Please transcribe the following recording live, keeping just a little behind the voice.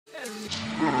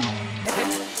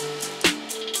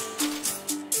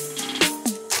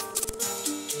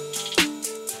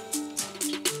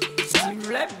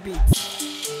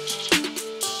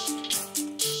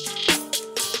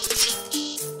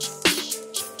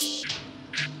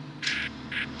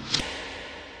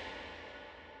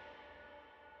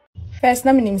First,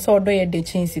 na minim so do ye de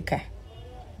chinsika.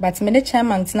 But me ne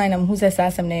chairman tonight am who says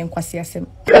asem na enkwasi asem.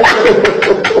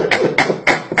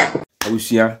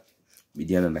 Awusia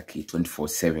media na ke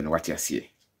 24/7 what you see.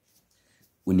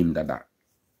 Unim dada.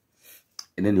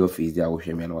 And then your face there wo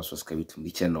hwe me na subscribe to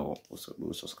the channel, also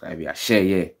subscribe ya share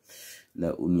ye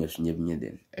na unu asunye binye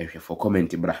den. Ehwe for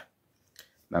comment bra.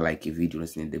 Na like a video na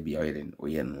de bia yeden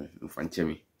oye no mfanche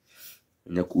me.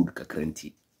 Nya kud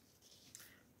kakranti.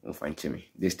 Mfanche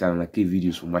this time na ke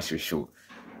videos for much show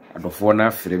adofo na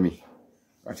afre me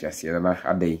what you see na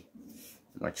adai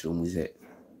much room is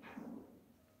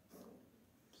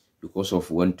because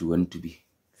of want to be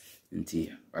until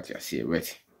what you see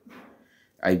wait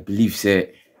I believe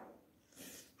say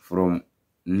from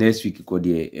next week go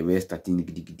there e starting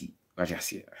gidi what you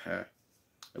see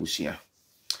usia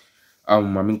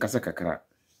mamin kasa kakra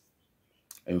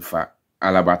emfa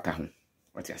Alaba Attahh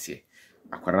what you see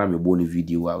akwara me bo ni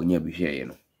video a onya bi hweye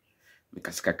no me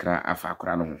kasika kra afa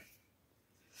akwara no ho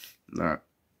na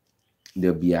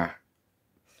de bia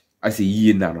ase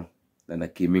yiye na no na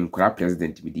kemi nkra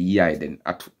president me di yiye den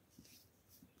ato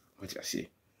what you say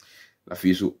la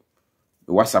fi so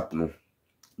WhatsApp no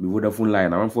me Vodafone line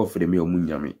na man for frame me o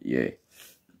munyame ye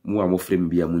mu am frame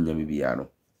bia munyame bia no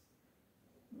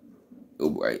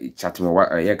chat mo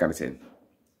ye kan sen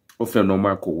o frame no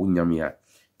ma ko munyame ya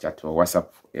chat or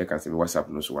WhatsApp, you can say WhatsApp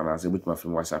no so one say with my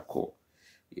friend WhatsApp call.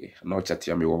 Yeah, no chat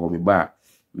ya me wo me ba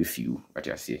me few what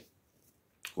you say.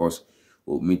 Because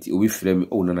we frame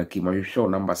oh na ki ma show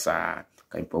number sa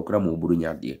kan program oburu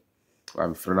nya de.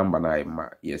 Wa frame number na ma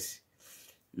yes.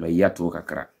 Ma ya to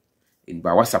kakra. In ba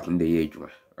WhatsApp nde ye adwuma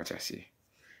what you say.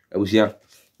 Abusia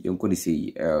you ko ni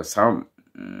say some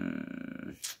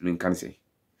men kan say.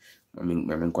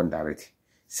 Men kon direct.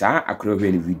 Sa akro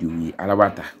hwe ni video wi Alaba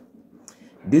Attahh.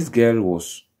 This girl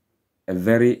was a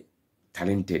very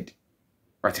talented,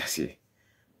 what I say,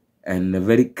 and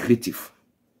very creative.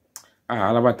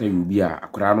 Alaba Attahh you be a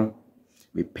akrano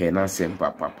me pena sem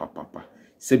papa.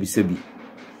 Sebi.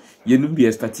 Ye no be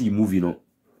a stati movie no.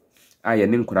 Ye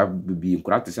ne nkora bibi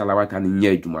nkora to say Alaba Attahh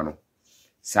nya adwuma no.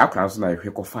 Sa akra so na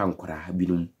hwe kofa nkora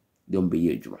binum de ombe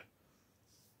ye adwuma.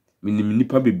 Minim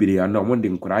nipa bebere ana omo de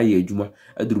nkora ye adwuma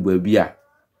aduru ba bi a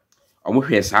omo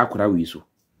hwe sa akra wi so.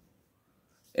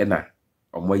 Ena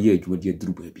omo ye adwuma de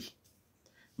aduru ba bi.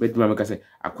 Betima me ka say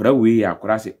akra we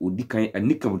akra say odi kan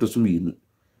anika moto so mienu.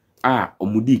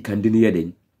 Omudi kan de ne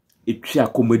yeden. Etwa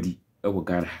comedy e wo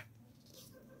Ghana.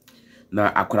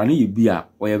 Na akra no ye bi a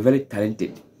we very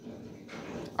talented.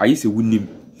 I say wunim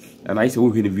and I say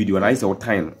we in the video and I say what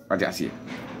time what I say.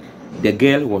 The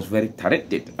girl was very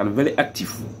talented and very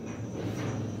active.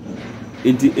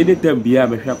 Anytime bia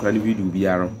me hwa akra no video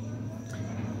bia no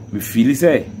me feel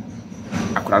say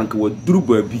akra nka waduru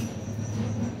ba bi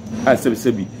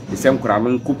sebi the same akra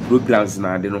nko programs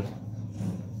na ade no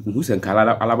who sen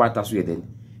kala Alaba Attahh so yeden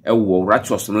e wo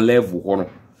righteous no level ho no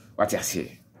what I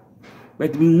say.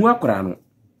 But me hu akra no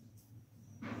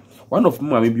one of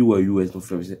my maybe were US no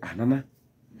friend say nana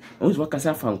once waka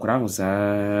sa fa akra ho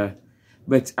sa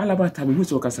but Alaba Attahh me hu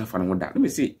say waka sa fa no da let me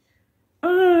say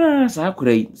sa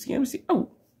akra yi see me say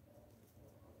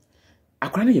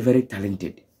akra no very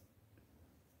talented.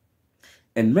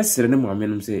 And mesere ne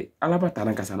mamenum say Alaba Attahh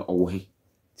na kasa na owo he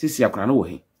sisi akra na wo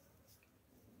he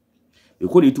e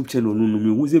ko YouTube channel no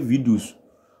me hu ze videos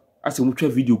ase mu twa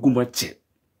video guma che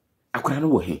akra na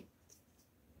wo he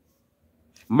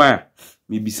ma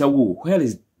me bisa wo where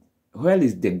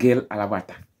is the girl Alaba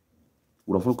Attahh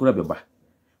wo fon ko beba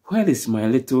where is my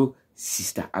little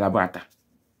sister Alaba Attahh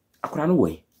akra na wo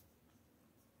he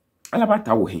Alaba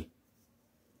Attahh wo he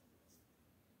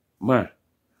ma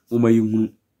o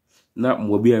mayihu na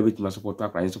mwobi a bit ma support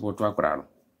akra no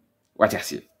what I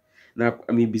say na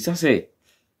me bisa say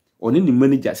oni ni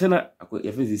manager say na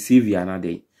ye fe Savior na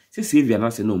dey say Savior na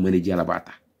say no manager Alaba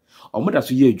Attahh omo da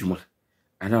so ye adwuma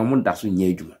ana omo da so nya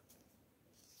adwuma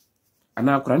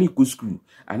ana akra ni ku school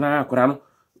ana akra no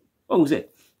o say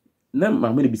na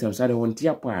mama ni bisa say won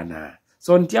tia po ana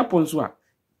so on tia po nso a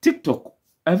TikTok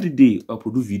every day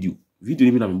upload video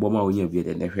ni na mbo ma onya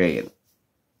video de hwe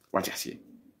what I say.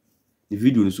 The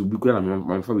video is be good and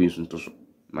my family is to so.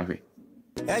 My way.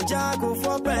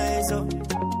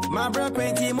 My bro,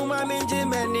 Quenty, Mumma, Minji,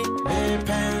 Many,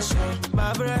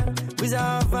 my bro,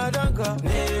 without Fadonko,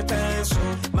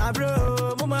 my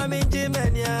bro, Mumma, Minji,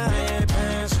 Many,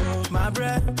 my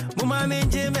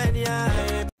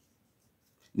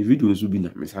The video is be na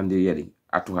me Sunday yeri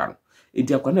Attahh no.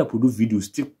 Enti akwa na produce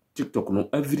videos TikTok no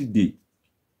every day.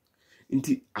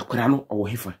 Enti akwara no owo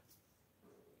hefa.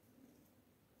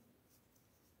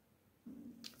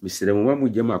 Mesere mo mamu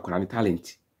jema akwara ni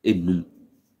talent enum.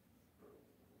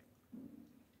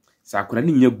 Sa akwara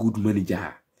ni nya good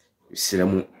manager. Mesere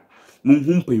mo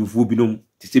munhum panyimfo binom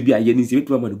te se bi aye ni se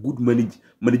betu ama good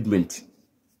management.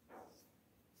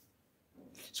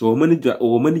 So manager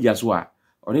so a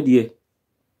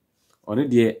one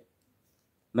de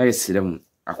na yesere mo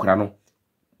akwara no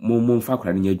mo mfa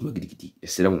akwara ni nya adwuma gidigidi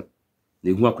yesere mo na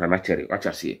ehu akwara na chere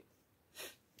wacha se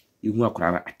ehu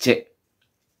akwara na ache.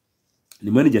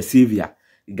 The manager Savior,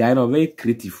 the guy now very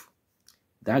creative.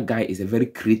 That guy is a very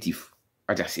creative.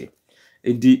 I just say.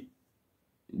 And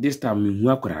this time me who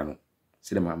akurano.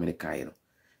 See the mama America, you know.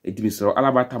 It means so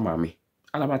Alaba Attahh mami.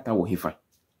 Alaba Attahh wo hifa.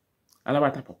 Alaba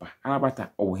Attahh papa. Alaba Attahh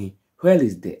oh he. Where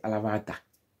is the Alaba Attahh?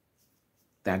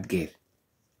 That girl.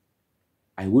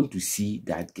 I want to see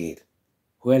that girl.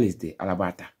 Where is the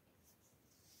Alaba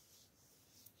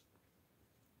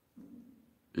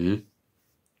Attahh?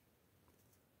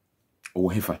 Oh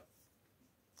hefa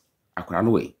akwara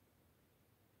no we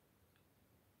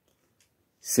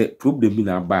se problem bi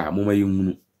na ba moma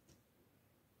yehunu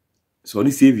so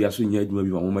ni Savior so nya adwuma bi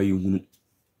moma yehunu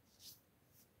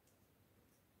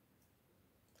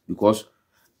because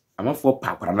I'm for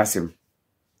akwara na sem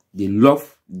they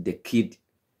love the kid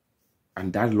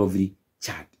and that lovely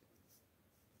child.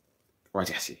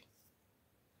 What I say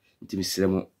ntimi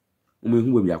sremo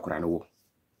mo bi akwara no wo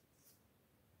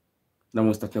na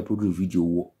mo start na produce video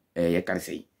wo ye can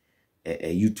say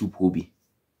YouTube hobby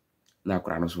na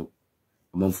akwara no so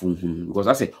manfo hu because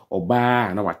I say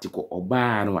oba na watiko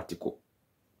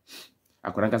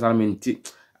akwara nkasa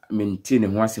menti ne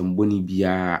ho asem boni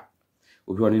bia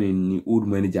obi one ni old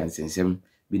manager nsensem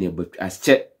bi na but as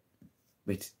che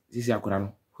but this akwara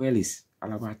no where is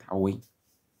Alaba Attahh away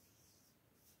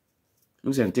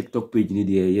no say TikTok page ni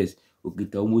there yes we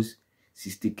get almost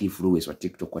 60k followers on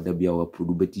TikTok or be our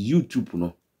produce but YouTube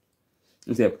no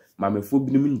say mama fo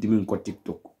bi no ndimi nko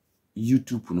TikTok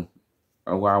YouTube no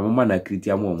wa mama na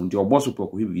create am nti obo so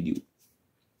poko video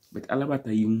but Alaba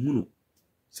Attahh yehunu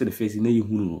say the face na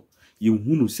yehunu no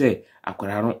yehunu say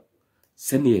akwara no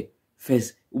say ne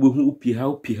face obehu opie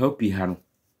ha no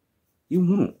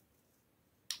yehunu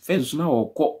face so na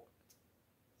okọ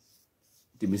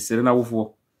ti misere na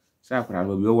wofo say akwara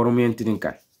no bi woro me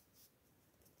ntinka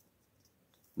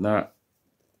na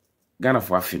Ghana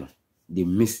for Afino, they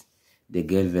miss the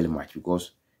girl very much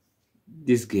because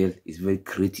this girl is very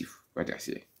creative. What I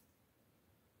say,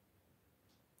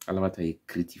 Alaba Attahh is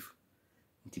creative.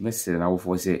 Intimate say na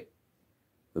for say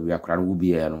we are crying will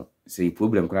be no say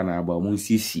problem crying about mun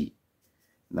sisi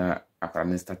na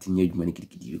akwara starting age money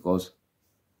kidikidi because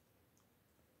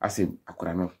I say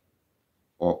akwara no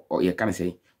or you can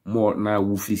say more na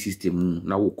wo free system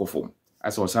na wo conform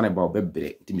as was son about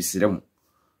bebre intimate say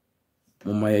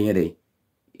mama yeye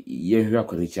ye hwa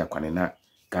akwara akwane na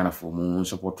Ghana for mu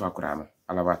support akwara no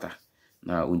Alaba Attahh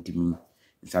na untimi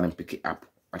nsan pick it up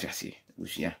what I say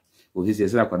usia o he say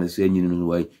akwara so anyi no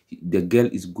why the girl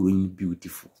is growing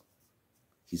beautiful.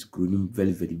 She's growing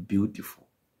very very beautiful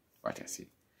what I say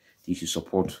you should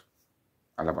support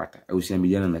Alaba Attahh I will see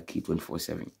media na key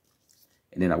 24/7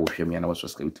 and then I will share me and I will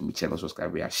subscribe to my channel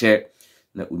subscribe and share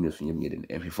na unyo so nyem yeden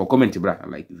and for comment bra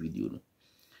and like the video no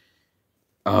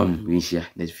we share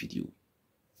next video.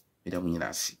 Me da munyina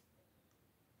asi.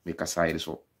 Me kasa ire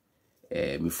so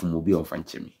me fumo bi on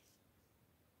fanche me.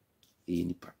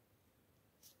 Nipa.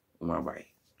 Uma bye.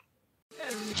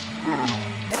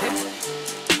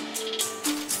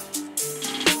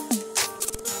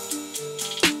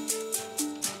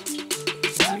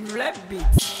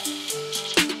 Rabbit.